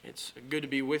It's good to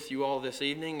be with you all this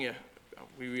evening.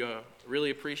 We really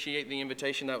appreciate the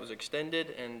invitation that was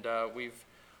extended, and we've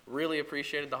really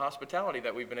appreciated the hospitality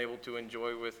that we've been able to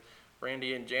enjoy with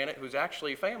Randy and Janet, who's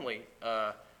actually family.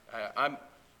 I'm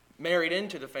married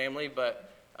into the family,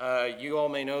 but you all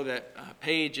may know that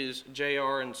Paige is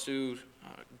J.R. and Sue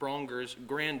Bronger's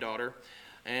granddaughter,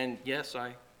 and yes,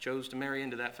 I chose to marry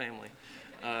into that family.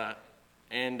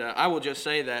 And I will just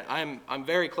say that I'm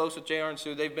very close with J.R. and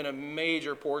Sue. They've been a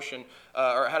major portion,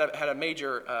 or had a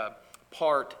major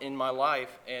part in my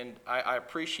life, and I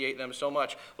appreciate them so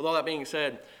much. With all that being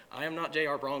said, I am not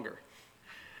J.R. Bronger.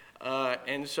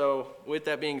 And so with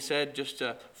that being said, just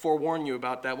to forewarn you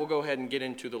about that, we'll go ahead and get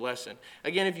into the lesson.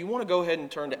 Again, if you want to go ahead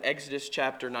and turn to Exodus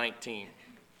chapter 19.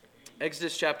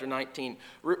 Exodus chapter 19.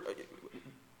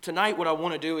 Tonight what I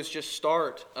want to do is just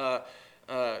start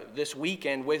this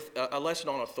weekend with a lesson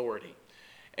on authority.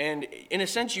 And in a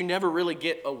sense, you never really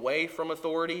get away from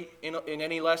authority in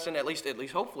any lesson, at least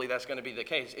hopefully that's going to be the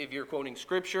case. If you're quoting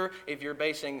Scripture, if you're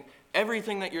basing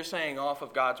everything that you're saying off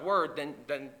of God's Word,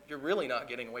 then you're really not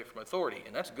getting away from authority,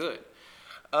 and that's good.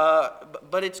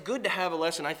 But it's good to have a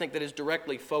lesson, I think, that is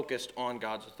directly focused on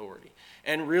God's authority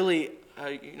and really,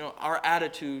 our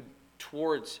attitude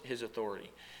towards His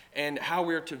authority and how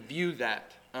we're to view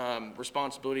that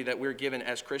responsibility that we're given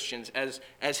as Christians,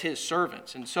 as His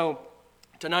servants. And so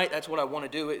tonight, that's what I want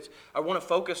to do. Is I want to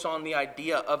focus on the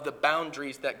idea of the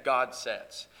boundaries that God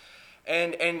sets,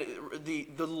 and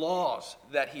the laws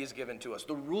that He has given to us,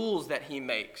 the rules that He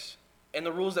makes, and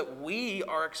the rules that we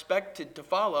are expected to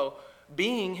follow,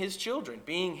 being His children,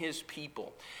 being His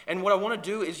people. And what I want to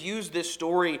do is use this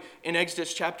story in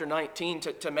Exodus chapter 19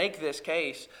 to make this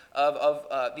case of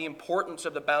the importance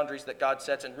of the boundaries that God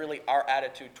sets and really our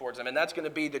attitude towards them. And that's going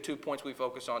to be the 2 points we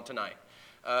focus on tonight.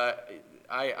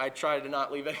 I try to not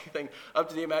leave anything up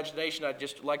to the imagination. I'd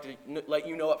just like to let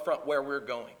you know up front where we're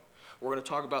going. We're going to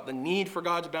talk about the need for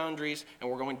God's boundaries, and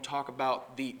we're going to talk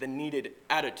about the needed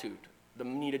attitude, the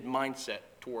needed mindset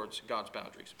towards God's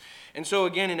boundaries. And so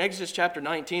again, in Exodus chapter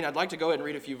 19, I'd like to go ahead and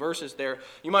read a few verses there.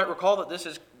 You might recall that this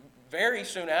is very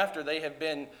soon after they have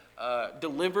been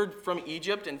delivered from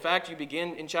Egypt. In fact, you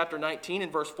begin in chapter 19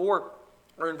 in verse 4,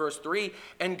 or in verse 3,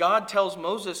 and God tells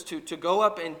Moses to go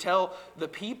up and tell the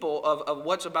people of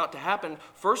what's about to happen.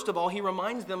 First of all, He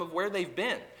reminds them of where they've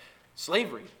been,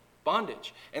 slavery,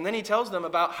 bondage. And then He tells them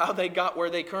about how they got where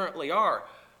they currently are.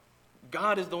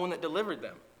 God is the one that delivered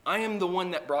them. I am the one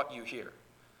that brought you here.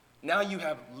 Now you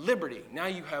have liberty. Now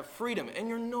you have freedom. And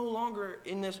you're no longer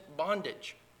in this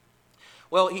bondage.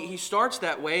 Well, he starts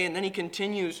that way, and then he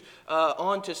continues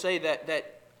on to say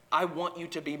that I want you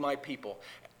to be my people.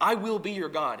 I will be your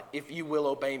God if you will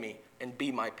obey me and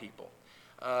be my people.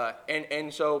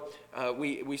 And so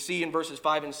we see in verses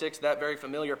 5 and 6 that very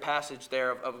familiar passage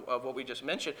there of what we just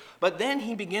mentioned. But then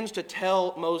he begins to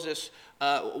tell Moses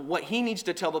what he needs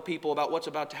to tell the people about what's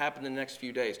about to happen in the next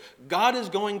few days. God is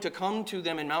going to come to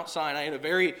them in Mount Sinai in a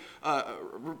very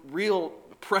real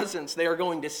presence they are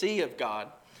going to see of God.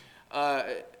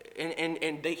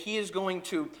 And he is going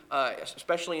to,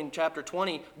 especially in chapter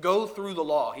 20, go through the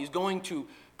law. He's going to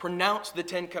pronounce the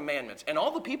 10 Commandments, and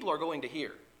all the people are going to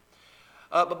hear.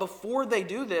 But before they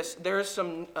do this, there's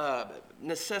some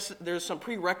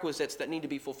prerequisites that need to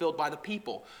be fulfilled by the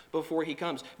people before he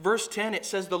comes. Verse 10, it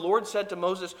says, the Lord said to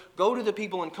Moses, go to the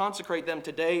people and consecrate them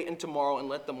today and tomorrow, and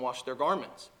let them wash their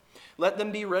garments. Let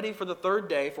them be ready for the third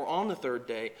day, for on the third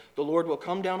day the Lord will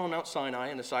come down on Mount Sinai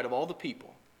in the sight of all the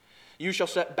people. You shall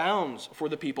set bounds for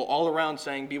the people all around,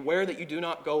 saying, beware that you do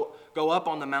not go up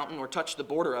on the mountain or touch the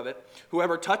border of it.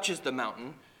 Whoever touches the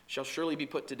mountain shall surely be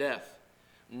put to death.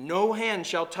 No hand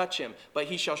shall touch him, but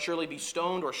he shall surely be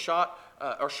stoned or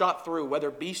shot through,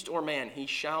 whether beast or man, he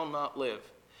shall not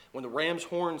live. When the ram's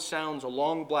horn sounds a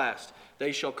long blast,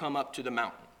 they shall come up to the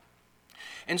mountain.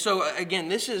 And so, again,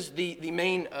 this is the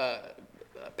main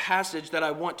passage that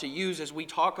I want to use as we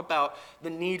talk about the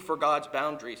need for God's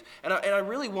boundaries. And I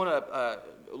really want to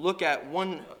look at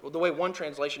the way one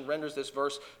translation renders this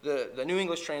verse. The New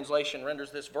English translation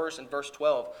renders this verse in verse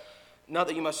 12. Not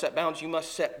that you must set bounds, you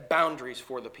must set boundaries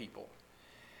for the people.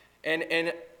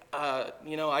 And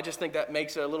I just think that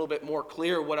makes it a little bit more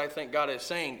clear what I think God is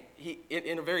saying.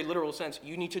 In a very literal sense,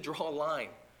 you need to draw a line.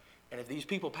 And if these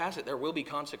people pass it, there will be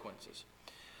consequences.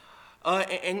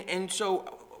 And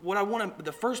so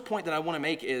the first point that I want to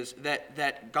make is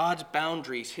that God's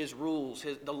boundaries, His rules,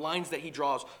 the lines that He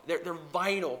draws, they're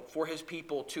vital for His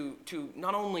people to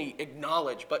not only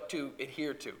acknowledge, but to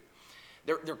adhere to.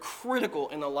 They're critical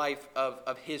in the life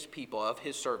of His people, of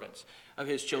His servants, of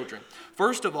His children.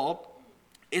 First of all,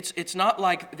 It's not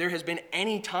like there has been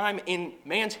any time in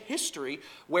man's history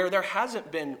where there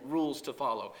hasn't been rules to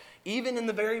follow. Even in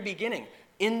the very beginning,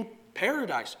 in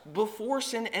paradise, before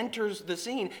sin enters the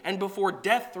scene and before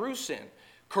death through sin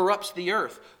corrupts the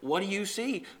earth, what do you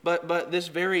see? But this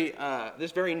very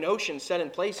notion set in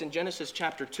place in Genesis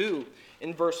chapter 2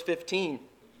 in verse 15.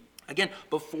 Again,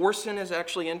 before sin has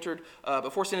actually entered,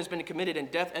 before sin has been committed and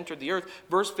death entered the earth,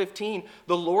 verse 15,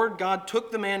 the Lord God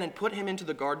took the man and put him into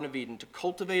the Garden of Eden to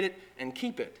cultivate it and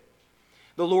keep it.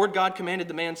 The Lord God commanded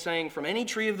the man, saying, from any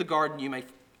tree of the garden you may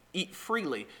eat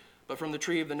freely, but from the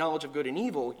tree of the knowledge of good and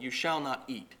evil you shall not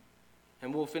eat.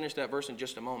 And we'll finish that verse in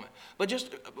just a moment. But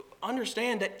just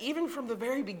understand that even from the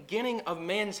very beginning of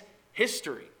man's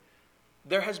history,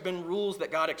 there has been rules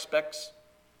that God expects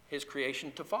his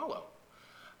creation to follow.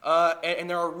 And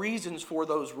there are reasons for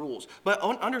those rules. But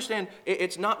understand,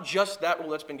 it's not just that rule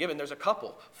that's been given. There's a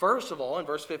couple. First of all, in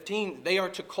verse 15, they are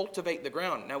to cultivate the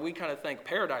ground. Now, we kind of think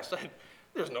paradise,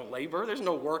 there's no labor, there's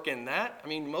no work in that. I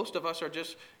mean, most of us are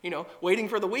just, waiting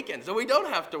for the weekend. So we don't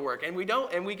have to work, and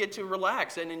we get to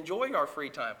relax and enjoy our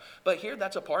free time. But here,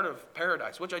 that's a part of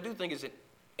paradise, which I do think is an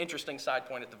interesting side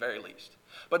point at the very least.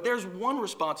 But there's one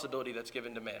responsibility that's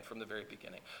given to man from the very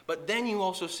beginning. But then you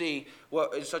also see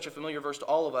what is such a familiar verse to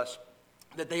all of us,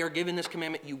 that they are given this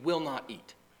commandment, you will not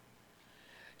eat.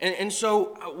 And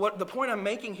so what the point I'm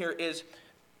making here is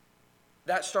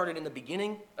that started in the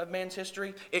beginning of man's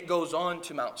history. It goes on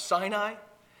to Mount Sinai,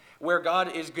 where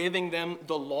God is giving them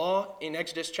the law in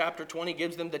Exodus chapter 20,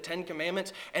 gives them the 10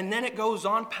 commandments, and then it goes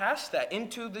on past that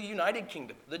into the united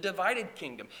kingdom, the divided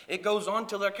kingdom. It goes on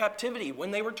to their captivity, when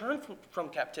they return from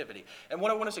captivity. And what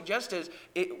I want to suggest is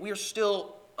we are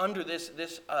still under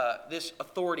this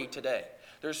authority today.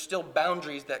 There's still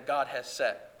boundaries that God has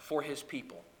set for his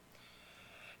people.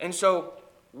 And so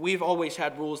we've always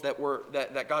had rules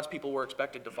that God's people were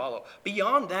expected to follow.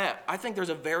 Beyond that, I think there's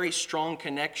a very strong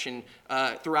connection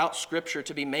throughout Scripture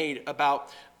to be made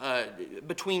about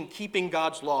between keeping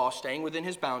God's law, staying within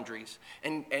his boundaries,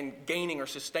 and gaining or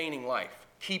sustaining life,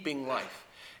 keeping life.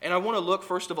 And I want to look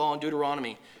first of all in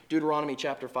Deuteronomy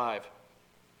chapter 5.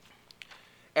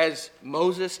 As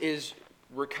Moses is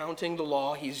recounting the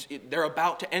law, they're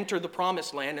about to enter the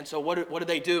promised land, and so what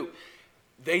do?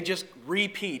 They just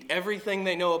repeat everything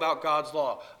they know about God's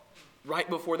law right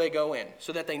before they go in,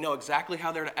 so that they know exactly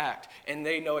how they're to act, and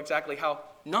they know exactly how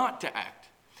not to act.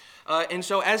 And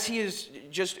so as he is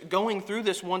just going through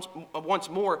this once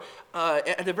more,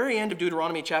 at the very end of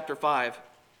Deuteronomy chapter 5,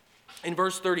 in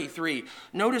verse 33,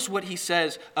 notice what he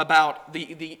says about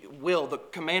the will, the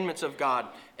commandments of God,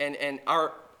 and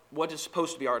what is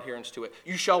supposed to be our adherence to it.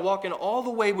 You shall walk in all the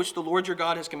way which the Lord your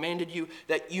God has commanded you,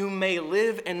 that you may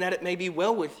live and that it may be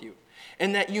well with you,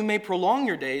 and that you may prolong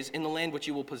your days in the land which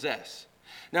you will possess.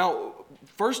 Now,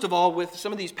 first of all, with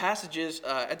some of these passages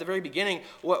at the very beginning,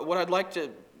 what I'd like to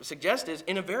suggest is,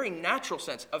 in a very natural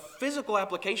sense, a physical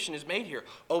application is made here.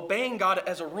 Obeying God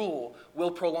as a rule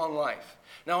will prolong life.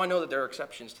 Now, I know that there are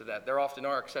exceptions to that. There often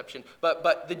are exceptions.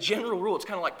 But the general rule, it's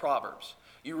kind of like Proverbs.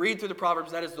 You read through the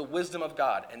Proverbs, that is the wisdom of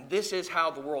God, and this is how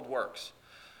the world works.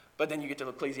 But then you get to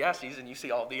Ecclesiastes, and you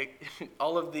see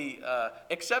all of the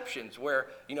exceptions where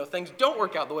things don't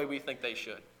work out the way we think they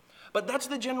should. But that's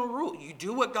the general rule. You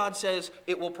do what God says,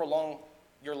 it will prolong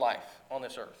your life on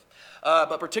this earth.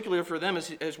 But particularly for them,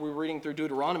 as we're reading through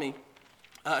Deuteronomy,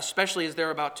 especially as they're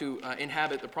about to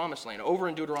inhabit the promised land. Over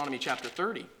in Deuteronomy chapter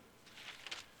 30,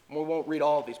 we won't read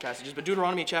all of these passages, but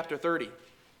Deuteronomy chapter 30.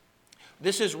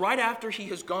 This is right after he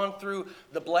has gone through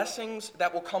the blessings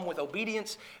that will come with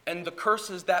obedience and the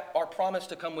curses that are promised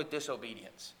to come with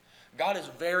disobedience. God is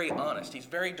very honest. He's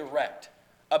very direct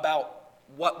about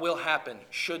what will happen.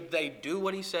 Should they do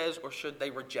what he says or should they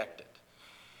reject it?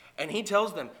 And he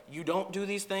tells them, you don't do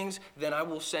these things, then I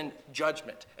will send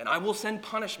judgment and I will send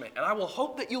punishment and I will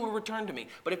hope that you will return to me.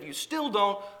 But if you still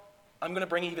don't, I'm going to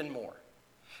bring even more.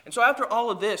 And so after all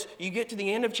of this, you get to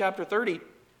the end of chapter 30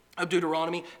 of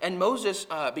Deuteronomy, and Moses,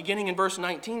 beginning in verse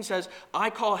 19, says, I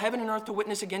call heaven and earth to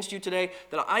witness against you today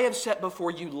that I have set before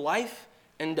you life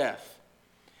and death,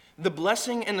 the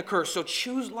blessing and the curse. So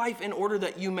choose life in order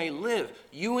that you may live,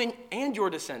 you and your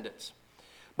descendants,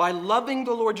 by loving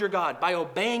the Lord your God, by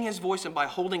obeying his voice, and by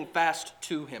holding fast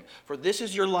to him. For this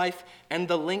is your life and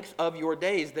the length of your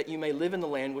days, that you may live in the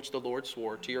land which the Lord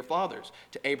swore to your fathers,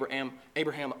 to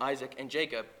Abraham, Isaac, and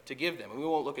Jacob, to give them. And we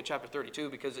won't look at chapter 32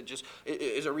 because it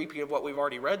is a repeat of what we've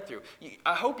already read through.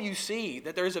 I hope you see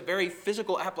that there is a very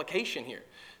physical application here.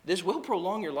 This will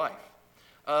prolong your life,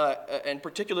 and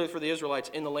particularly for the Israelites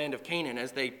in the land of Canaan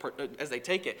as they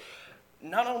take it.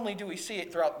 Not only do we see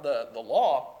it throughout the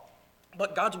law,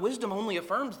 But God's wisdom only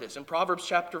affirms this. In Proverbs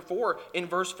chapter 4, in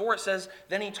verse 4, it says,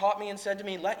 "Then he taught me and said to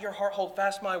me, let your heart hold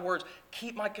fast my words,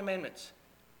 keep my commandments,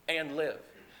 and live."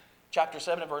 Chapter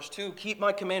 7 and verse 2, "Keep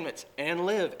my commandments and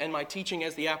live, and my teaching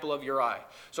as the apple of your eye."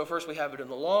 So first we have it in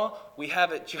the law. We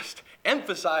have it just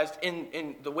emphasized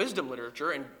in the wisdom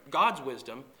literature and God's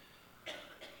wisdom.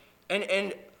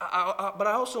 But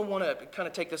I also want to kind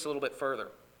of take this a little bit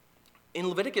further. In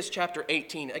Leviticus chapter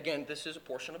 18, again, this is a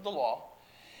portion of the law.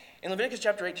 In Leviticus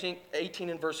chapter 18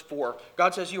 and verse 4,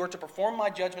 God says, "You are to perform my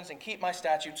judgments and keep my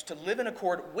statutes, to live in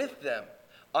accord with them.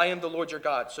 I am the Lord your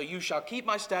God. So you shall keep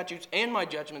my statutes and my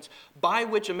judgments, by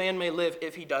which a man may live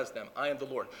if he does them. I am the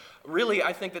Lord." Really,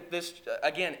 I think that this,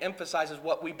 again, emphasizes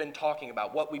what we've been talking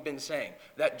about, what we've been saying.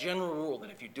 That general rule that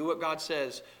if you do what God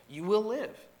says, you will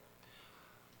live.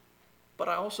 But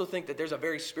I also think that there's a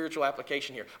very spiritual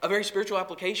application here. A very spiritual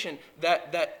application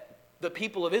that the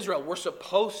people of Israel were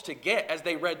supposed to get as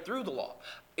they read through the law.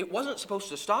 It wasn't supposed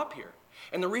to stop here.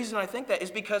 And the reason I think that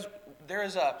is because there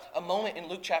is a moment in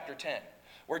Luke chapter 10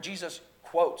 where Jesus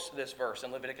quotes this verse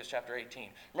in Leviticus chapter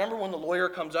 18. Remember when the lawyer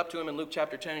comes up to him in Luke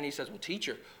chapter 10 and he says, "Well,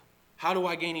 teacher, how do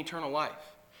I gain eternal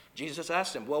life?" Jesus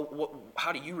asked him, "Well,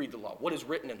 how do you read the law? What is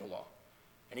written in the law?"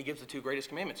 And he gives the two greatest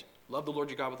commandments. Love the Lord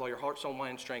your God with all your heart, soul, mind,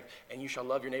 and strength, and you shall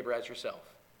love your neighbor as yourself.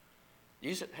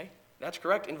 Jesus said, hey, that's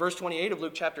correct. In verse 28 of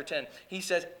Luke chapter 10, he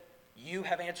says, "You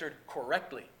have answered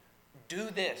correctly. Do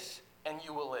this, and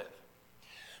you will live."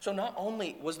 So not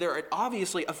only was there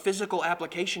obviously a physical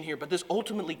application here, but this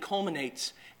ultimately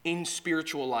culminates in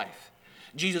spiritual life.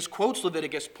 Jesus quotes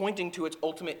Leviticus, pointing to its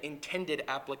ultimate intended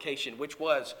application, which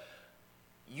was,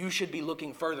 you should be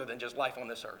looking further than just life on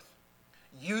this earth.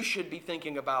 You should be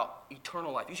thinking about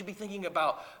eternal life. You should be thinking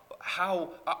about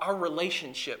how our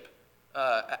relationship,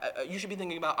 you should be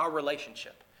thinking about our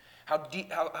relationship, how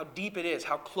deep it is,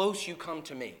 how close you come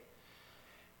to me.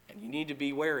 And you need to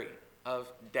be wary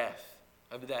of death,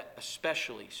 of that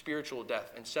especially spiritual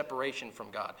death and separation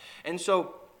from God. And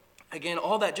so, again,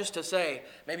 all that just to say,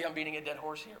 maybe I'm beating a dead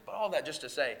horse here, but all that just to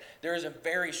say, there is a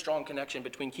very strong connection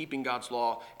between keeping God's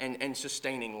law and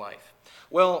sustaining life.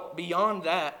 Well, beyond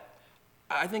that,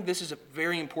 I think this is a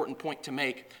very important point to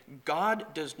make.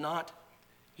 God does not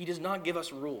give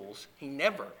us rules. He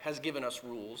never has given us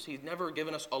rules. He's never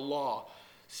given us a law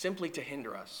simply to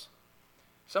hinder us.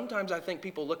 Sometimes I think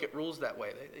people look at rules that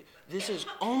way. This is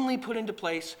only put into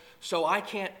place so I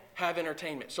can't have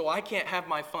entertainment, so I can't have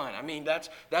my fun. I mean, that's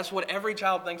what every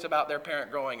child thinks about their parent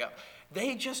growing up.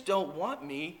 They just don't want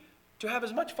me to have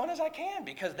as much fun as I can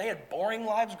because they had boring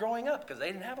lives growing up because they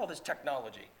didn't have all this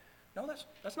technology. No,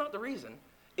 that's not the reason.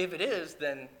 If it is,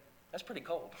 then that's pretty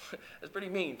cold. That's pretty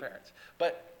mean, parents.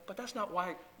 But that's not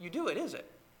why you do it, is it?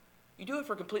 You do it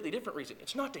for a completely different reason.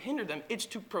 It's not to hinder them, it's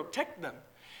to protect them.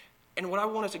 And what I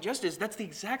want to suggest is that's the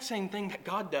exact same thing that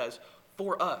God does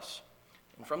for us.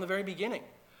 And from the very beginning.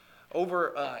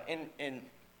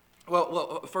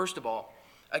 First of all,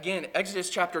 again, Exodus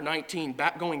chapter 19,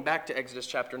 going back to Exodus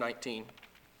chapter 19.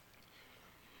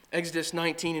 Exodus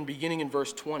 19 and beginning in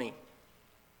verse 20.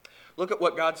 Look at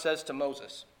what God says to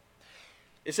Moses.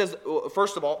 It says,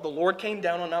 first of all, the Lord came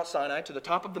down on Mount Sinai to the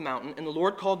top of the mountain, and the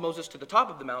Lord called Moses to the top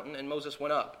of the mountain, and Moses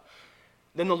went up.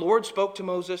 Then the Lord spoke to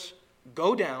Moses,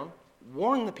 "Go down,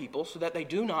 warn the people so that they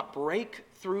do not break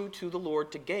through to the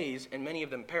Lord to gaze, and many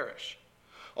of them perish.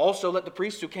 Also let the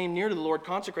priests who came near to the Lord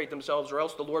consecrate themselves, or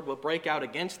else the Lord will break out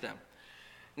against them."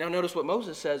 Now notice what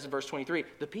Moses says in verse 23.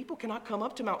 "The people cannot come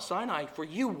up to Mount Sinai, for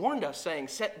you warned us, saying,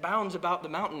 'Set bounds about the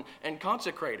mountain and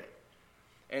consecrate it.'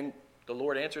 And the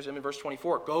Lord answers him in verse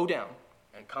 24, 'Go down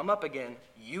and come up again,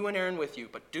 you and Aaron with you,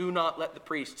 but do not let the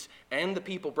priests and the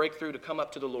people break through to come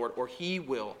up to the Lord, or he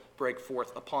will break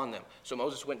forth upon them.' So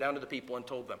Moses went down to the people and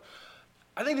told them."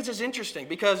 I think this is interesting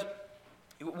because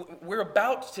we're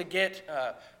about to get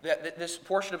this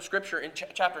portion of Scripture in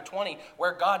chapter 20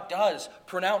 where God does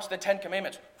pronounce the Ten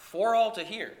Commandments for all to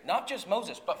hear, not just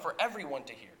Moses, but for everyone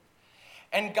to hear.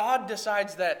 And God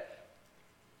decides that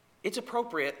it's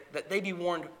appropriate that they be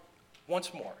warned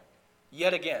once more,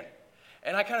 yet again.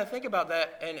 And I kind of think about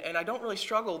that, and I don't really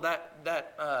struggle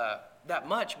that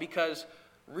much because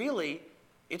really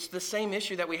it's the same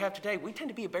issue that we have today. We tend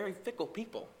to be a very fickle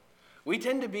people. We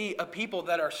tend to be a people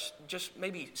that are just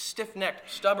maybe stiff-necked,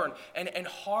 stubborn, and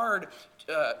hard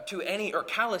to any, or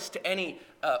callous to any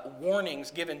warnings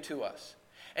given to us.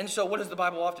 And so what does the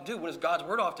Bible often do? What does God's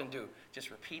Word often do? Just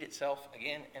repeat itself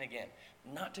again and again.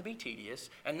 Not to be tedious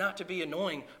and not to be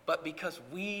annoying, but because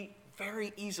we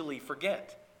very easily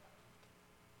forget.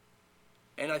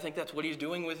 And I think that's what he's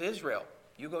doing with Israel.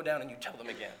 You go down and you tell them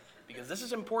again, because this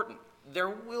is important. There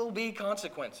will be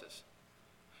consequences.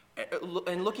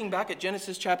 And looking back at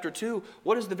Genesis chapter 2,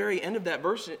 what is the very end of that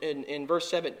verse in verse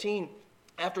 17?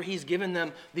 After he's given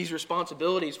them these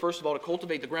responsibilities, first of all, to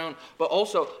cultivate the ground, but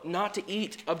also not to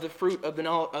eat of the fruit of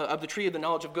the tree of the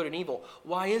knowledge of good and evil.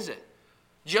 Why is it?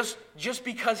 Just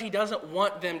because he doesn't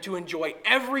want them to enjoy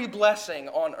every blessing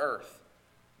on earth.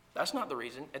 That's not the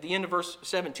reason. At the end of verse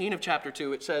 17 of chapter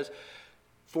 2, it says,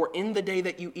 "For in the day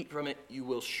that you eat from it, you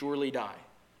will surely die."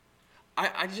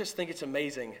 I just think it's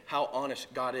amazing how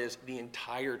honest God is the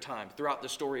entire time, throughout the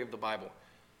story of the Bible.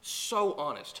 So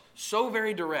honest, so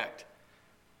very direct.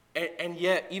 And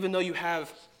yet, even though you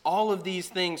have all of these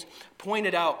things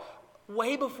pointed out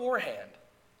way beforehand,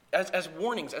 as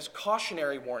warnings, as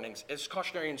cautionary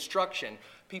instruction,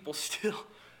 people still,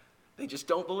 they just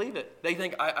don't believe it. They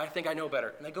think, I think I know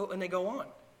better. And they go on.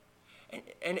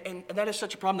 And that is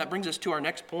such a problem. That brings us to our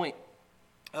next point.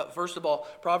 First of all,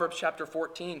 Proverbs chapter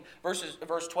 14,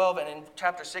 verse 12, and in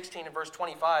chapter 16 and verse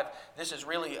 25, this is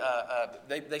really,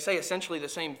 they say essentially the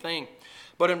same thing.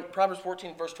 But in Proverbs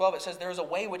 14, verse 12, it says, "There is a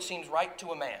way which seems right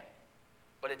to a man,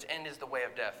 but its end is the way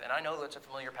of death." And I know that's a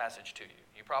familiar passage to you.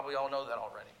 You probably all know that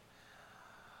already.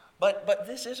 But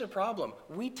this is a problem.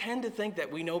 We tend to think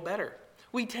that we know better.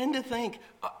 We tend to think,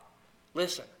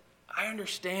 listen, I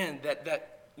understand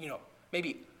that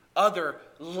maybe other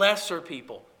lesser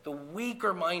people, the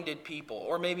weaker-minded people,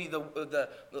 or maybe the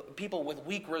people with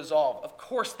weak resolve, of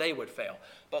course they would fail.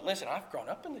 But listen, I've grown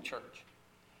up in the church.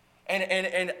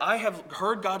 And I have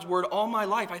heard God's word all my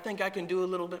life. I think I can do a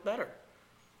little bit better.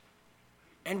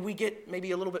 And we get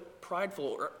maybe a little bit prideful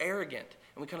or arrogant,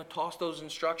 and we kind of toss those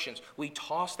instructions. We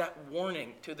toss that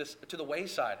warning to the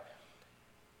wayside.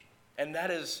 And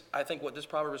that is, I think, what this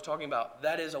proverb is talking about.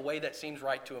 That is a way that seems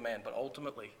right to a man, but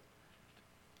ultimately,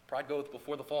 pride goeth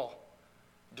before the fall.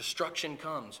 Destruction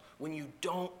comes when you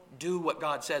don't do what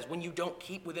God says, when you don't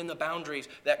keep within the boundaries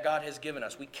that God has given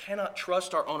us. We cannot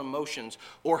trust our own emotions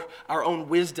or our own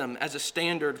wisdom as a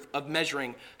standard of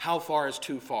measuring how far is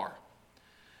too far,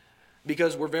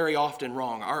 because we're very often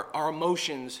wrong. Our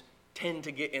emotions tend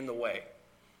to get in the way.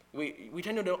 We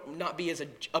tend to not be as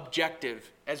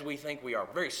objective as we think we are.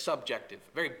 We're very subjective,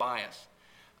 very biased,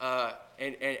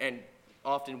 and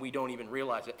often we don't even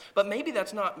realize it. But maybe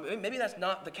that's not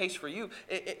the case for you.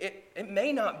 It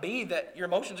may not be that your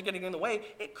emotions are getting in the way.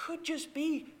 It could just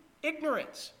be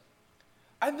ignorance.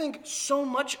 I think so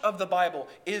much of the Bible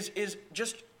is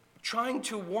just trying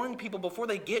to warn people before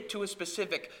they get to a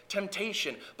specific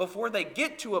temptation, before they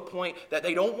get to a point that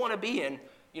they don't want to be in.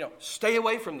 Stay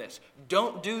away from this.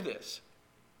 Don't do this.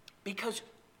 Because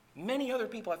many other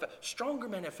people have failed. Stronger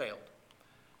men have failed.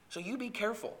 So you be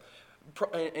careful.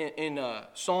 In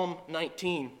Psalm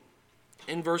 19,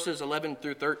 in verses 11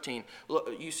 through 13,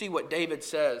 you see what David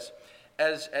says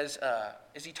as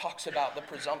he talks about the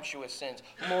presumptuous sins.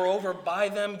 "Moreover, by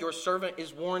them your servant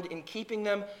is warned. In keeping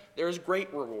them, there is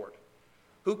great reward.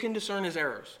 Who can discern his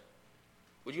errors?"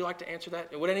 Would you like to answer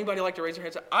that? Would anybody like to raise their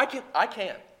hand and say, I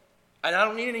can. And I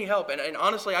don't need any help. And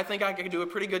honestly, I think I can do a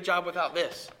pretty good job without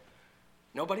this.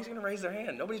 Nobody's going to raise their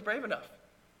hand. Nobody's brave enough.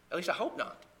 At least I hope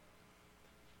not.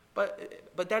 But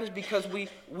that is because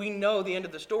we know the end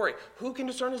of the story. Who can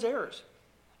discern his errors?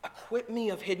 Acquit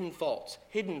me of hidden faults.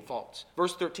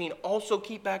 Verse 13, "Also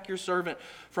keep back your servant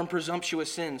from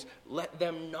presumptuous sins. Let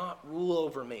them not rule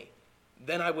over me.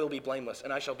 Then I will be blameless,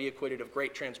 and I shall be acquitted of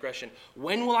great transgression."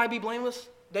 When will I be blameless,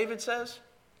 David says?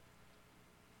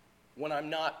 When I'm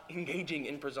not engaging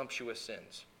in presumptuous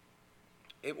sins.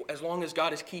 As long as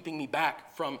God is keeping me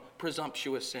back from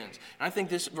presumptuous sins. And I think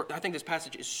this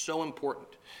passage is so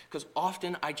important, because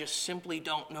often I just simply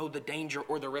don't know the danger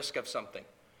or the risk of something.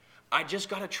 I just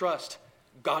got to trust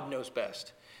God knows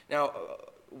best. Now,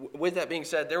 with that being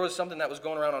said, there was something that was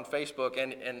going around on Facebook,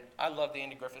 and I love the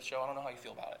Andy Griffith Show. I don't know how you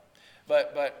feel about it.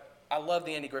 But I love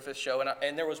the Andy Griffith Show,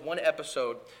 and there was one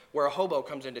episode where a hobo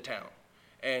comes into town.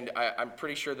 And I'm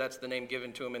pretty sure that's the name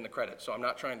given to him in the credits. So I'm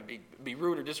not trying to be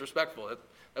rude or disrespectful. That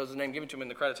was the name given to him in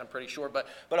the credits, I'm pretty sure. But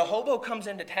a hobo comes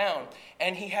into town,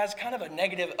 and he has kind of a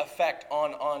negative effect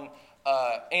on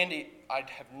Andy. I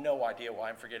have no idea why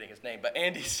I'm forgetting his name, but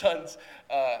Andy's son's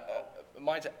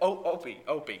mindset.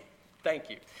 Opie. Thank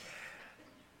you.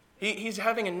 He's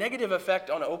having a negative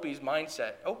effect on Opie's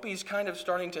mindset. Opie's kind of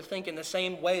starting to think in the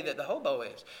same way that the hobo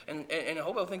is. And a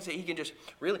hobo thinks that he can just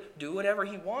really do whatever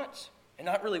he wants and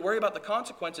not really worry about the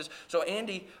consequences. So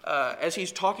Andy, as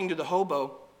he's talking to the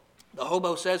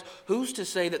hobo says, "Who's to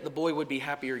say that the boy would be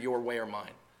happier your way or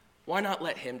mine? Why not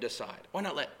let him decide? Why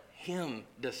not let him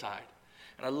decide?"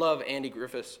 And I love Andy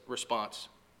Griffith's response.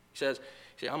 He says,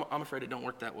 I'm afraid it don't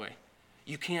work that way.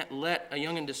 You can't let a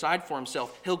young'un decide for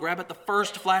himself. He'll grab at the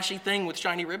first flashy thing with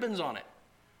shiny ribbons on it.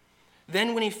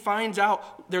 Then when he finds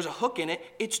out there's a hook in it,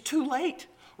 it's too late.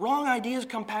 Wrong ideas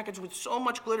come packaged with so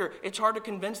much glitter, it's hard to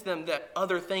convince them that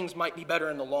other things might be better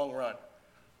in the long run.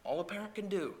 All a parent can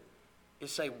do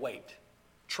is say, wait,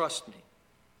 trust me,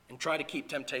 and try to keep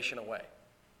temptation away.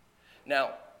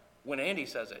 Now, when Andy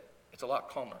says it, it's a lot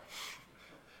calmer.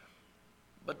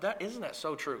 But isn't that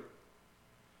so true?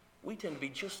 We tend to be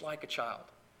just like a child.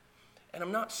 And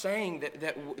I'm not saying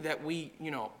that we,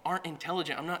 aren't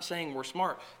intelligent. I'm not saying we're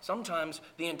smart. Sometimes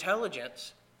the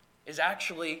intelligence is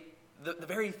actually the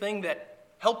very thing that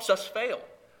helps us fail.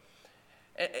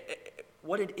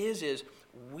 What it is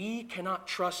we cannot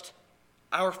trust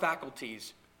our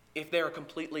faculties if they are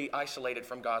completely isolated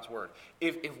from God's word.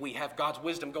 If we have God's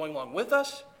wisdom going along with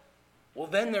us, well,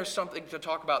 then there's something to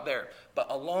talk about there. But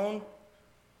alone,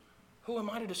 who am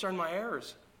I to discern my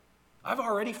errors? I've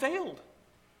already failed.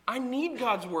 I need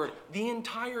God's word the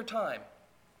entire time.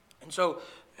 And so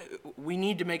we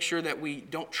need to make sure that we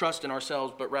don't trust in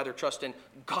ourselves, but rather trust in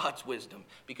God's wisdom,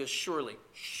 because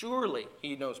surely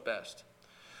he knows best.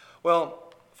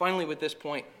 Well, finally with this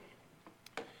point,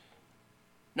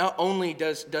 not only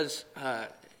does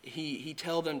he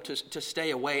tell them to stay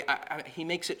away, he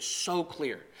makes it so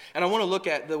clear. And I want to look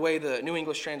at the way the New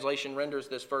English Translation renders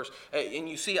this verse. And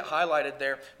you see it highlighted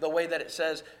there, the way that it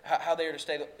says how they are to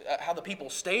stay, how the people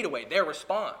stayed away, their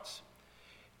response.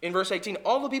 In verse 18,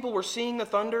 all the people were seeing the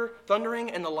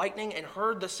thundering and the lightning, and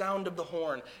heard the sound of the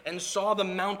horn, and saw the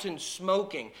mountain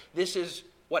smoking. This is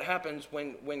what happens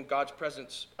when God's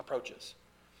presence approaches.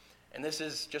 And this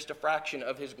is just a fraction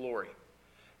of his glory.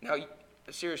 Now,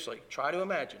 seriously, try to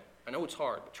imagine. I know it's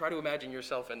hard, but try to imagine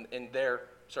yourself in their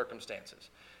circumstances.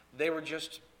 They were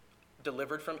just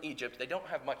delivered from Egypt. They don't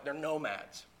have much. They're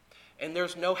nomads. And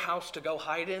there's no house to go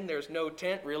hide in. There's no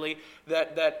tent, really,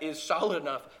 that is solid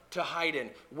enough to hide in.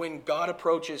 When God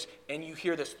approaches and you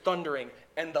hear this thundering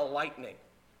and the lightning,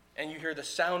 and you hear the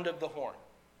sound of the horn.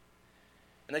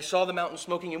 And they saw the mountain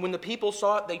smoking. And when the people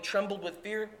saw it, they trembled with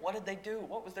fear. What did they do?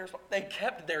 What was their response? They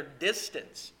kept their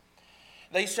distance.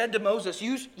 They said to Moses,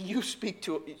 you speak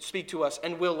to us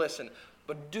and we'll listen,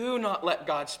 but do not let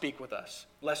God speak with us,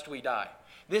 lest we die.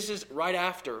 This is right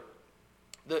after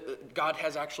God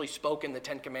has actually spoken the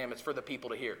Ten Commandments for the people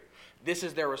to hear. This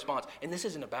is their response. And this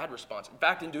isn't a bad response. In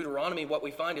fact, in Deuteronomy, what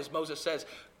we find is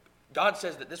God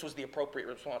says that this was the appropriate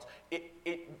response.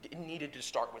 It needed to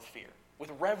start with fear,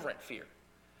 with reverent fear.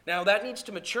 Now, that needs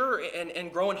to mature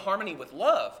and grow in harmony with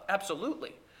love,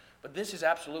 absolutely. But this is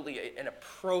absolutely an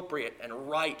appropriate and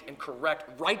right and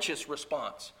correct, righteous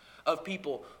response of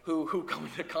people who come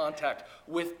into contact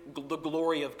with the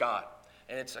glory of God.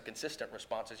 And it's a consistent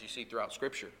response, as you see throughout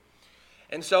Scripture.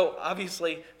 And so,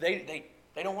 obviously, they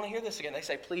don't want to hear this again. They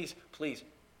say, please,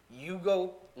 you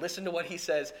go listen to what he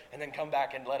says and then come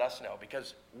back and let us know,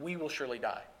 because we will surely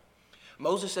die.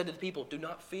 Moses said to the people, do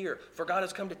not fear, for God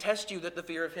has come to test you, that the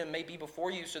fear of him may be before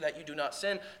you, so that you do not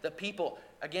sin. The people,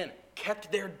 again,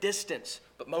 kept their distance,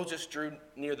 but Moses drew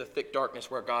near the thick darkness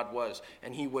where God was,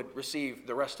 and he would receive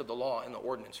the rest of the law and the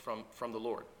ordinance from the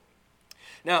Lord.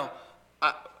 Now,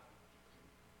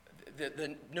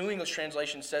 the New English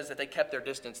Translation says that they kept their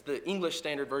distance. The English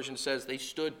Standard Version says they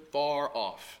stood far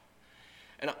off.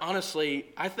 And honestly,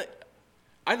 I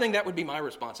think that would be my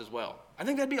response as well. I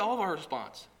think that'd be all of our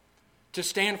response. To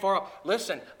stand far off.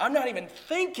 Listen, I'm not even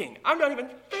thinking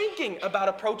about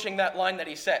approaching that line that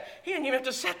he set. He didn't even have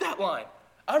to set that line.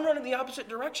 I'm running the opposite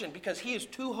direction because he is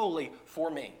too holy for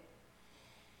me.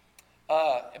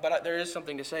 But there is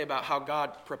something to say about how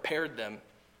God prepared them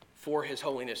for his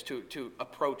holiness to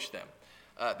approach them.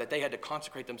 That they had to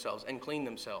consecrate themselves and clean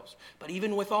themselves. But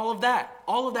even with all of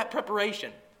that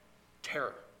preparation,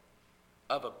 terror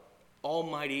of an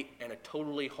almighty and a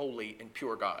totally holy and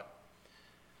pure God.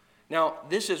 Now,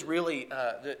 this is really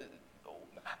the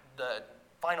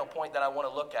final point that I want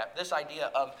to look at. This idea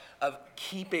of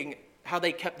keeping, how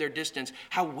they kept their distance,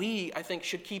 how we, I think,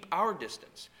 should keep our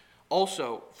distance.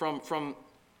 Also, from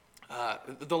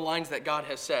the lines that God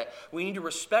has set. We need to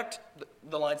respect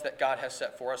the lines that God has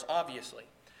set for us, obviously.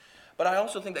 But I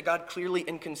also think that God clearly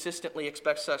and consistently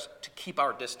expects us to keep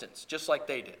our distance, just like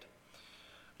they did,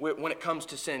 when it comes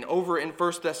to sin. Over in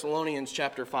 1 Thessalonians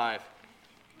chapter 5.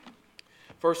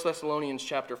 1 Thessalonians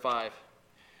chapter 5,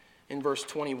 in verse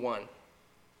 21.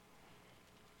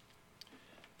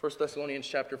 1 Thessalonians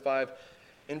chapter 5,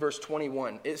 in verse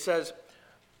 21. It says,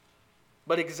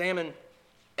 but examine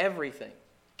everything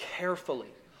carefully.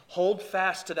 Hold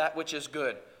fast to that which is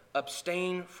good.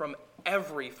 Abstain from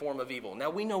every form of evil. Now,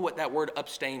 we know what that word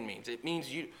abstain means. It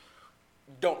means you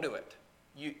don't do it.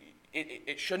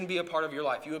 It shouldn't be a part of your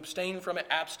life. You abstain from it,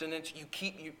 abstinence.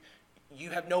 You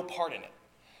have no part in it.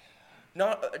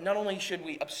 Not only should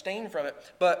we abstain from it,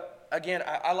 but again,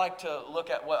 I like to look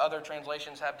at what other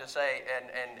translations have to say,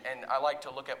 and I like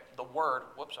to look at the word.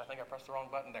 Whoops, I think I pressed the wrong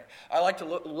button there. I like to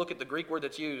look at the Greek word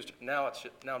that's used. Now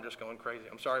I'm just going crazy.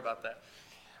 I'm sorry about that.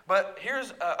 But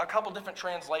here's a couple different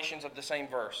translations of the same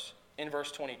verse in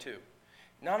verse 22.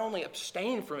 Not only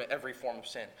abstain from every form of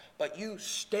sin, but you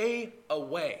stay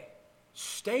away.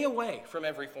 Stay away from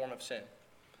every form of sin.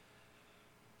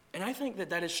 And I think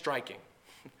that is striking.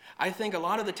 I think a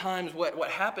lot of the times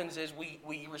what happens is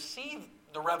we receive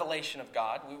the revelation of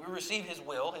God. We receive His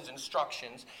will, His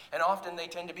instructions, and often they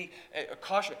tend to be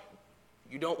caution.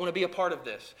 You don't want to be a part of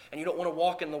this, and you don't want to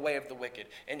walk in the way of the wicked.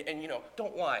 And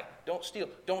don't lie, don't steal,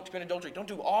 don't commit adultery, don't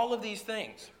do all of these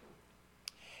things.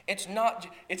 It's not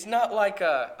like,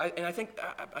 and I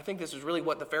think this is really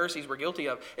what the Pharisees were guilty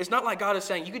of. It's not like God is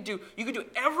saying you could do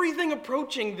everything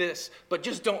approaching this, but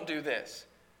just don't do this.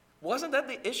 Wasn't that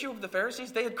the issue of the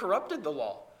Pharisees? They had corrupted the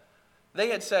law. They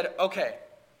had said, okay,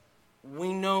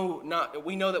 we know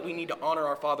that we need to honor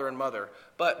our father and mother,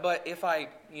 but if I,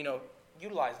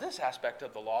 utilize this aspect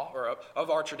of the law or of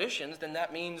our traditions, then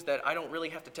that means that I don't really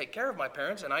have to take care of my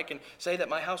parents, and I can say that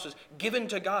my house is given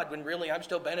to God when really I'm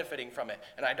still benefiting from it,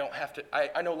 and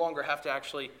I no longer have to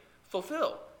actually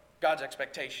fulfill God's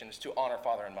expectations to honor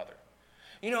father and mother.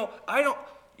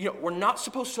 We're not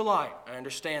supposed to lie. I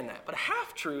understand that. But a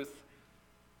half-truth,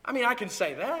 I can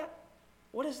say that.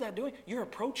 What is that doing? You're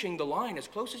approaching the line as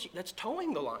close as that's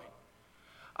towing the line.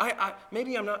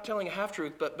 Maybe I'm not telling a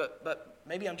half-truth, but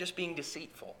maybe I'm just being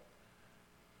deceitful.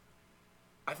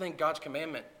 I think God's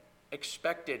commandment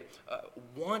expected,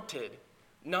 wanted,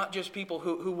 not just people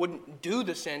who wouldn't do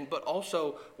the sin, but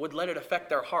also would let it affect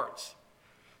their hearts.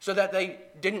 So that they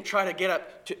didn't try to get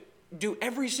up to do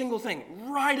every single thing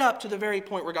right up to the very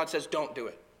point where God says, don't do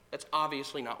it. That's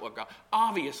obviously not what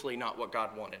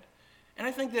God wanted. And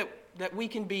I think that we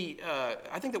can be,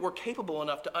 I think that we're capable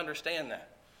enough to understand that.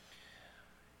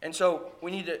 And so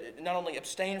we need to not only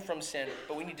abstain from sin,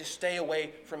 but we need to stay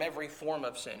away from every form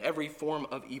of sin, every form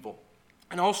of evil.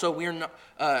 And also, we are not,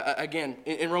 again,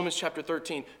 in Romans chapter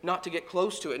 13, not to get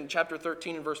close to it. In chapter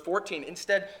 13 and verse 14,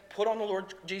 instead, put on the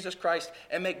Lord Jesus Christ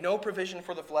and make no provision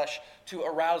for the flesh to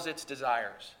arouse its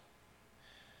desires.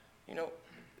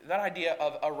 That idea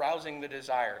of arousing the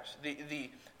desires,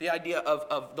 the idea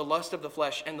of the lust of the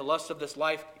flesh and the lust of this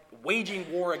life,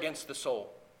 waging war against the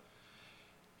soul.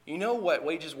 You know what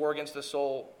wages war against the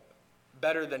soul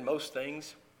better than most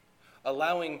things?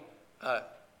 Allowing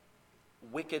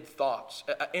wicked thoughts,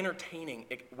 entertaining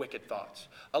wicked thoughts,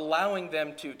 allowing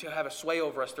them to have a sway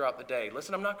over us throughout the day.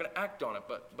 Listen, I'm not going to act on it,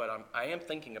 but I am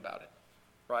thinking about it,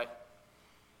 right?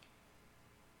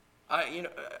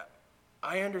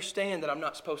 I understand that I'm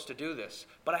not supposed to do this,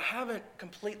 but I haven't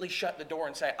completely shut the door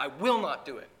and say, I will not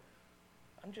do it.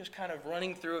 I'm just kind of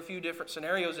running through a few different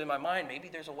scenarios in my mind. Maybe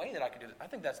there's a way that I could do this. I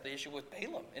think that's the issue with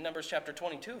Balaam in Numbers chapter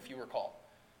 22, if you recall.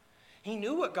 He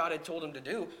knew what God had told him to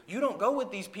do. You don't go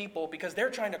with these people because they're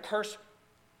trying to curse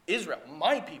Israel,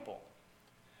 my people.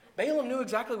 Balaam knew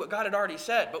exactly what God had already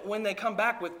said, but when they come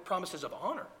back with promises of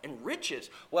honor and riches,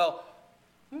 well,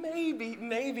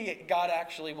 maybe God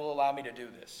actually will allow me to do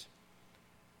this.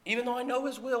 Even though I know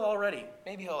His will already,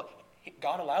 maybe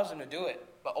God allows him to do it,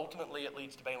 but ultimately it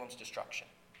leads to Balaam's destruction.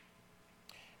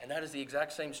 And that is the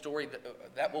exact same story,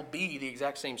 that will be the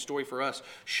exact same story for us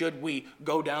should we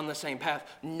go down the same path,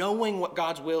 knowing what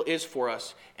God's will is for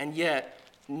us, and yet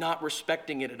not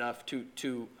respecting it enough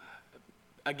to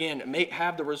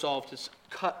have the resolve to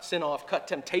cut sin off, cut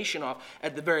temptation off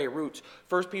at the very roots.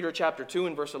 1 Peter chapter 2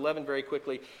 and verse 11 very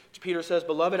quickly. Peter says,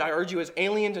 Beloved, I urge you as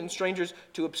aliens and strangers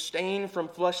to abstain from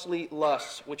fleshly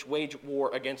lusts which wage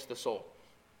war against the soul.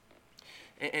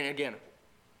 And again,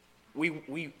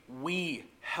 we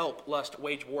help lust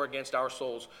wage war against our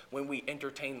souls when we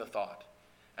entertain the thought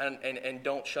and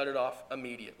don't shut it off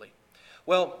immediately.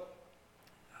 Well,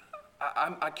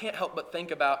 I can't help but think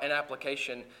about an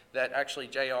application that actually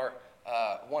JR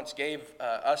once gave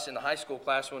us in the high school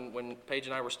class when Paige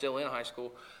and I were still in high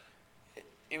school.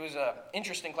 It was an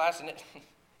interesting class, and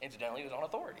incidentally, it was on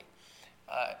authority.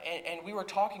 And we were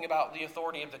talking about the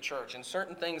authority of the church and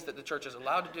certain things that the church is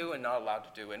allowed to do and not allowed to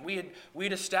do. And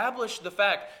we'd established the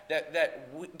fact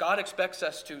that God expects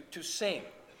us to sing.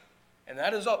 And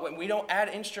that is all. We don't add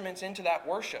instruments into that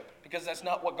worship because that's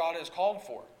not what God has called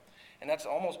for. And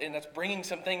that's bringing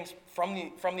some things from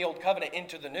the old covenant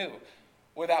into the new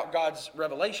without God's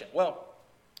revelation. Well,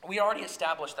 we already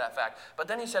established that fact. But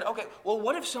then he said, okay, well,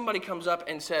 what if somebody comes up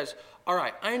and says, all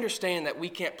right, I understand that we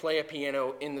can't play a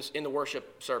piano in the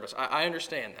worship service. I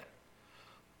understand that.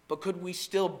 but could we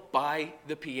still buy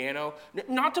the piano?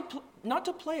 Not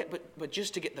to play it, but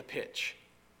just to get the pitch.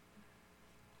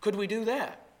 Could we do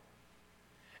that?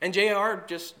 And J.R.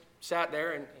 just sat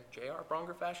there in J.R.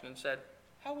 Bronger fashion and said,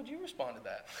 how would you respond to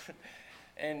that?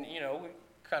 And, we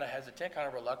kind of hesitant, kind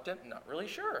of reluctant, not really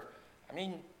sure. I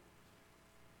mean,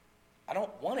 I don't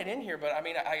want it in here, but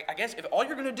I guess if all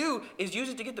you're going to do is use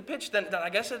it to get the pitch, then I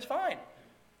guess it's fine.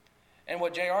 And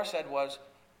what J.R. said was,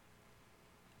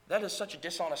 that is such a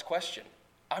dishonest question.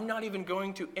 I'm not even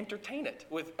going to entertain it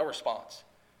with a response.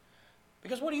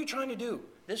 Because what are you trying to do?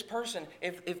 This person,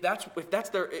 if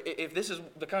this is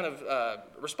the kind of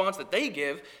response that they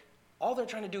give, all they're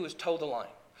trying to do is toe the line.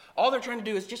 All they're trying to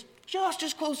do is just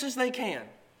as close as they can.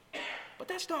 But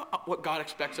that's not what God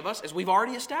expects of us, as we've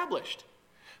already established.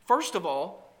 First of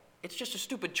all, it's just a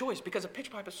stupid choice because a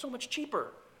pitch pipe is so much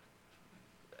cheaper.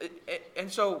 And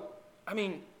so,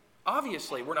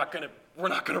 obviously we're not going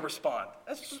to respond.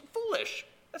 That's just foolish.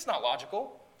 That's not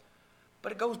logical.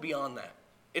 But it goes beyond that.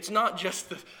 It's not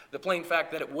just the plain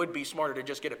fact that it would be smarter to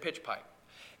just get a pitch pipe.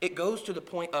 It goes to the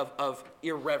point of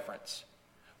irreverence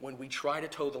when we try to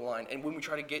toe the line and when we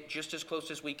try to get just as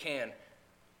close as we can,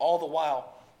 all the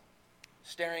while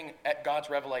staring at God's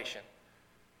revelation.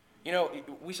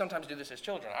 We sometimes do this as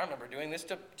children. I remember doing this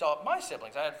to my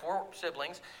siblings. I had 4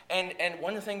 siblings, and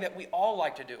one thing that we all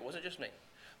like to do, it wasn't just me,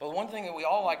 but one thing that we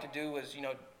all like to do is,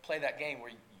 play that game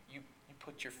where you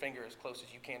put your finger as close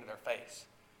as you can to their face.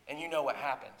 And you know what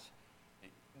happens.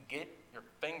 Get your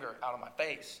finger out of my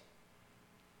face.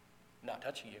 Not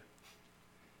touching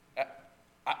you.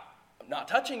 I'm not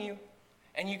touching you.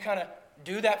 And you kind of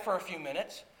do that for a few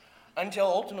minutes until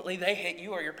ultimately they hit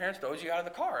you or your parents throws you out of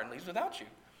the car and leaves without you.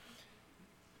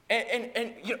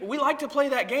 And we like to play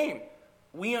that game.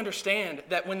 We understand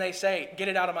that when they say, get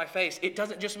it out of my face, it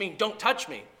doesn't just mean don't touch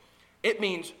me. It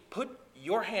means put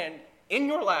your hand in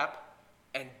your lap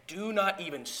and do not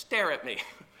even stare at me.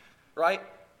 Right?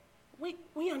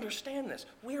 We understand this.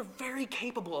 We are very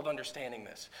capable of understanding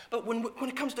this. But when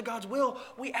it comes to God's will,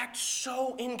 we act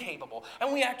so incapable.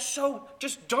 And we act so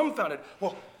just dumbfounded.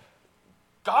 Well,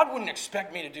 God wouldn't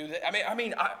expect me to do that.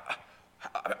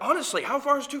 Honestly, how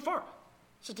far is too far?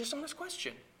 It's a dishonest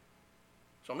question.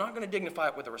 So I'm not going to dignify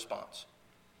it with a response.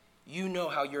 You know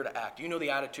how you're to act. You know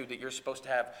the attitude that you're supposed to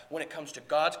have when it comes to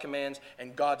God's commands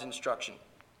and God's instruction.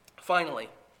 Finally,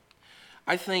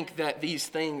 I think that these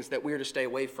things that we're to stay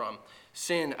away from,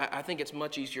 sin, I think it's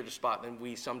much easier to spot than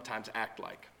we sometimes act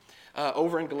like.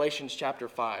 Over in Galatians chapter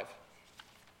 5.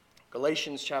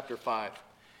 Galatians chapter 5.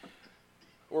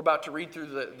 We're about to read through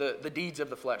the deeds of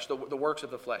the flesh, the works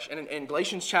of the flesh. And in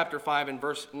Galatians chapter 5 and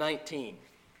verse 19,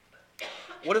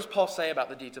 what does Paul say about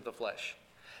the deeds of the flesh?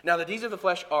 Now, the deeds of the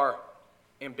flesh are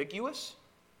ambiguous,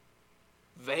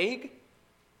 vague,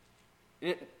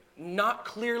 not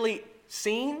clearly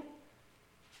seen.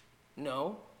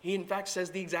 No, he in fact says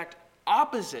the exact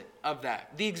opposite of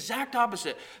that. The exact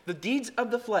opposite. The deeds of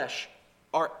the flesh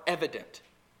are evident,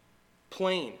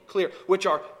 plain, clear, which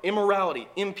are immorality,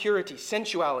 impurity,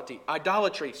 sensuality,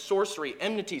 idolatry, sorcery,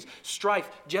 enmities, strife,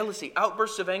 jealousy,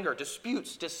 outbursts of anger,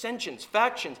 disputes, dissensions,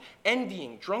 factions,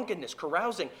 envying, drunkenness,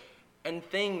 carousing, and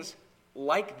things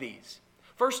like these.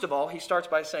 First of all, he starts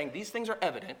by saying these things are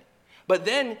evident, but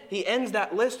then he ends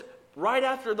that list right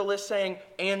after the list saying,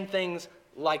 and things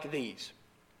like these,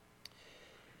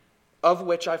 of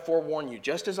which I forewarn you,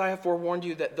 just as I have forewarned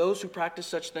you that those who practice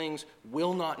such things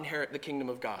will not inherit the kingdom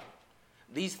of God.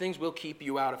 These things will keep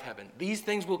you out of heaven. These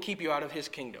things will keep you out of his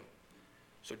kingdom.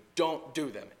 So don't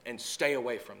do them and stay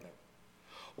away from them.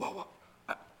 Well,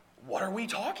 what are we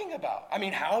talking about?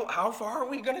 How far are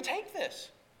we going to take this?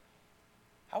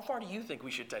 How far do you think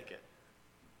we should take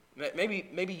it?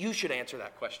 Maybe you should answer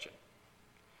that question.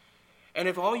 And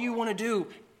if all you want to do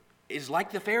is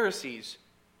like the Pharisees,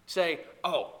 say,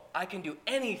 oh, I can do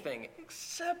anything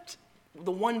except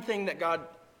the one thing that God,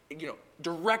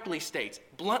 directly states,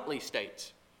 bluntly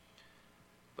states.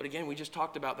 But again, we just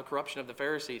talked about the corruption of the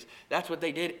Pharisees. That's what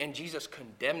they did, and Jesus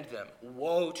condemned them.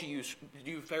 Woe to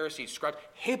you Pharisees, scribes,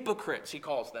 hypocrites, he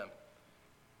calls them.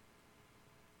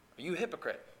 Are you a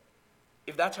hypocrite?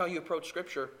 If that's how you approach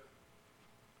Scripture,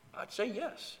 I'd say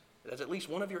yes. That's at least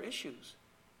one of your issues.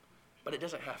 But it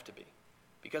doesn't have to be,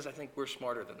 because I think we're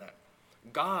smarter than that.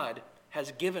 God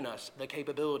has given us the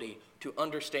capability to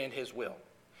understand his will.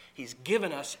 He's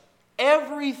given us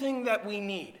everything that we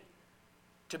need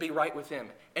to be right with him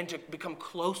and to become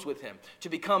close with him, to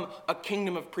become a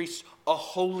kingdom of priests, a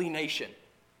holy nation.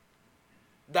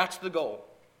 That's the goal.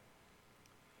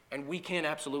 And we can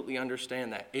absolutely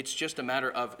understand that. It's just a matter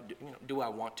of, do I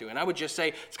want to? And I would just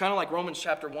say, it's kind of like Romans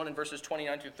chapter 1 and verses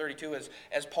 29 through 32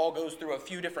 as Paul goes through a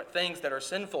few different things that are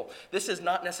sinful. This is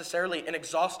not necessarily an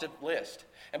exhaustive list.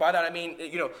 And by that I mean,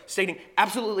 stating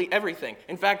absolutely everything.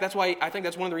 In fact, that's why I think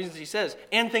that's one of the reasons he says,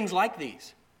 and things like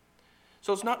these.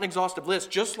 So it's not an exhaustive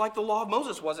list, just like the law of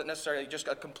Moses wasn't necessarily just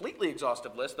a completely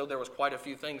exhaustive list, though there was quite a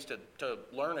few things to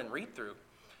learn and read through.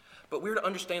 But we're to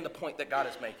understand the point that God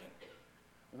is making.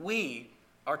 We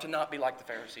are to not be like the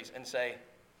Pharisees and say,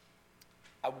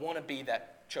 I want to be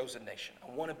that chosen nation.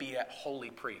 I want to be that holy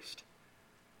priest.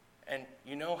 And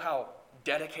you know how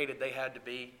dedicated they had to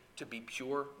be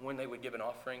pure when they would give an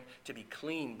offering, to be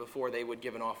clean before they would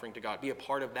give an offering to God, be a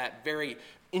part of that very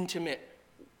intimate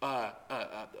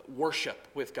worship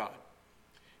with God.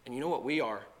 And you know what we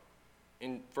are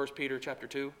in 1 Peter chapter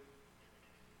 2?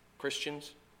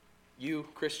 Christians. You,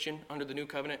 Christian, under the new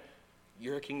covenant,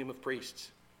 you're a kingdom of priests.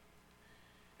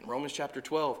 In Romans chapter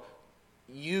 12,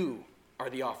 you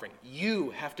are the offering. You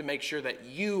have to make sure that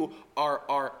you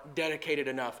are dedicated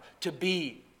enough to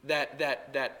be that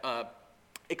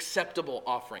acceptable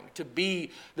offering, to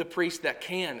be the priest that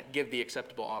can give the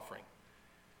acceptable offering.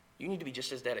 You need to be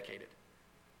just as dedicated.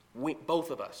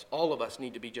 Both of us, all of us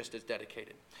need to be just as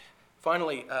dedicated.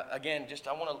 Finally, again,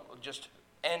 I want to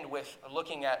end with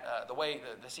looking at the way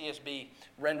the CSB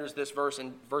renders this verse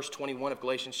in verse 21 of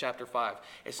Galatians chapter 5.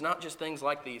 It's not just things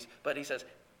like these, but he says,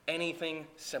 anything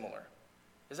similar.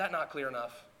 Is that not clear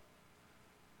enough?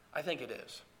 I think it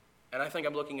is. And I think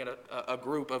I'm looking at a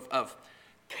group of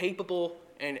capable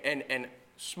and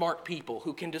smart people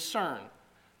who can discern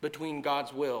between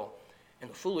God's will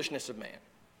and the foolishness of man,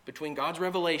 between God's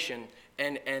revelation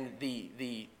and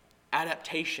the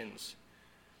adaptations,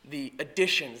 the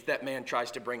additions that man tries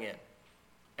to bring in,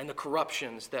 and the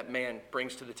corruptions that man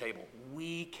brings to the table.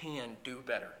 We can do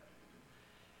better.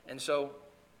 And so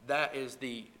that is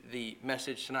the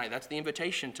message tonight. That's the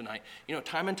invitation tonight.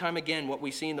 Time and time again, what we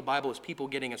see in the Bible is people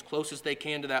getting as close as they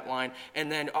can to that line,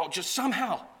 and then just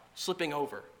somehow slipping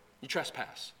over. You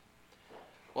trespass.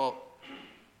 Well,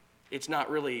 it's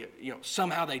not really,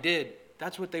 somehow they did.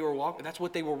 That's what they were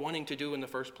wanting to do in the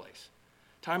first place.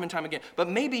 Time and time again. But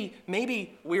maybe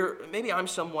I'm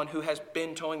someone who has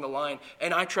been towing the line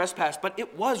and I trespassed, but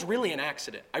it was really an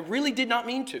accident. I really did not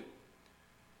mean to.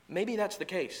 Maybe that's the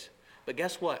case. But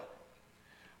guess what?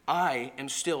 I am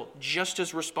still just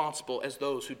as responsible as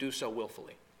those who do so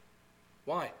willfully.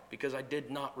 Why? Because I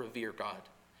did not revere God.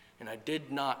 And I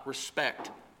did not respect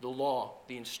the law,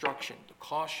 the instruction, the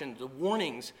caution, the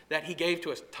warnings that he gave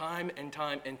to us time and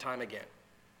time and time again.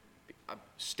 I'm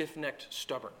stiff-necked,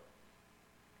 stubborn.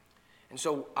 And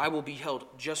so I will be held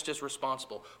just as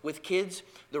responsible. With kids,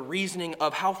 the reasoning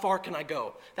of how far can I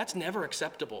go, that's never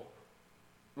acceptable.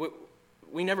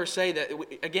 We never say that,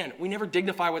 again, we never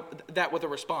dignify that with a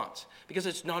response because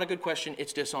it's not a good question,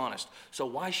 it's dishonest. So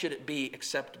why should it be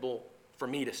acceptable for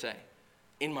me to say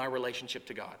in my relationship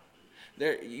to God?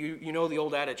 You know the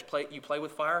old adage, you play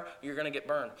with fire, you're going to get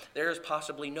burned. There is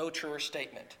possibly no truer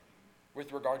statement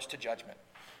with regards to judgment.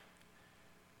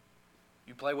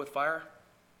 You play with fire?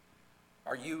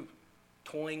 Are you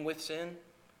toying with sin?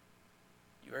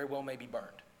 You very well may be burned.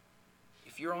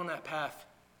 If you're on that path,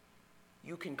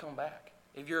 you can come back.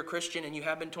 If you're a Christian and you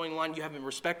have been toying the line, you have been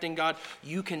respecting God,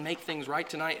 you can make things right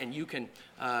tonight, and you can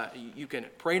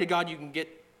pray to God. You can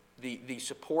get the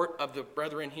support of the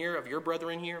brethren here, of your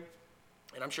brethren here,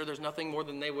 and I'm sure there's nothing more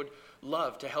than they would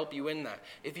love to help you in that.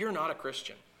 If you're not a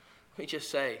Christian, let me just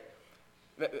say,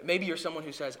 maybe you're someone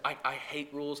who says, I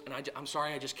hate rules, and I'm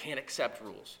sorry, I just can't accept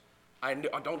rules. I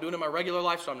don't do it in my regular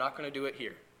life, so I'm not going to do it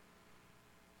here.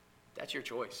 That's your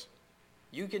choice.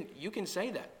 You can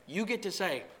say that. You get to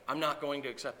say, I'm not going to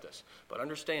accept this. But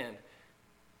understand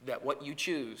that what you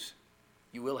choose,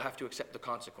 you will have to accept the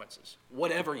consequences.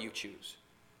 Whatever you choose.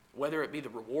 Whether it be the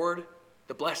reward,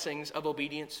 the blessings of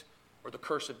obedience, or the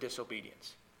curse of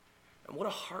disobedience. And what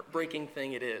a heartbreaking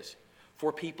thing it is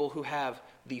for people who have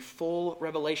the full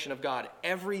revelation of God,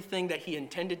 everything that he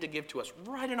intended to give to us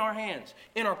right in our hands,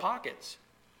 in our pockets.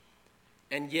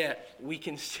 And yet we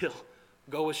can still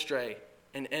go astray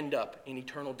and end up in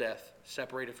eternal death,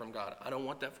 separated from God. I don't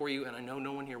want that for you, and I know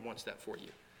no one here wants that for you.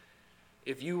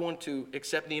 If you want to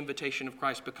accept the invitation of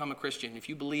Christ, become a Christian, if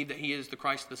you believe that he is the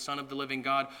Christ, the Son of the living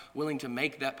God, willing to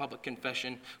make that public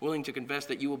confession, willing to confess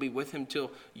that you will be with him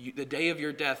till the day of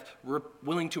your death,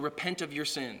 willing to repent of your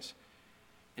sins,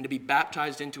 and to be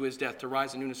baptized into his death, to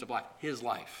rise in newness of life, his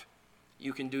life,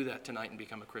 you can do that tonight and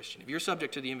become a Christian. If you're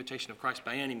subject to the invitation of Christ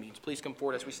by any means, please come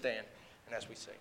forward as we stand and as we sing.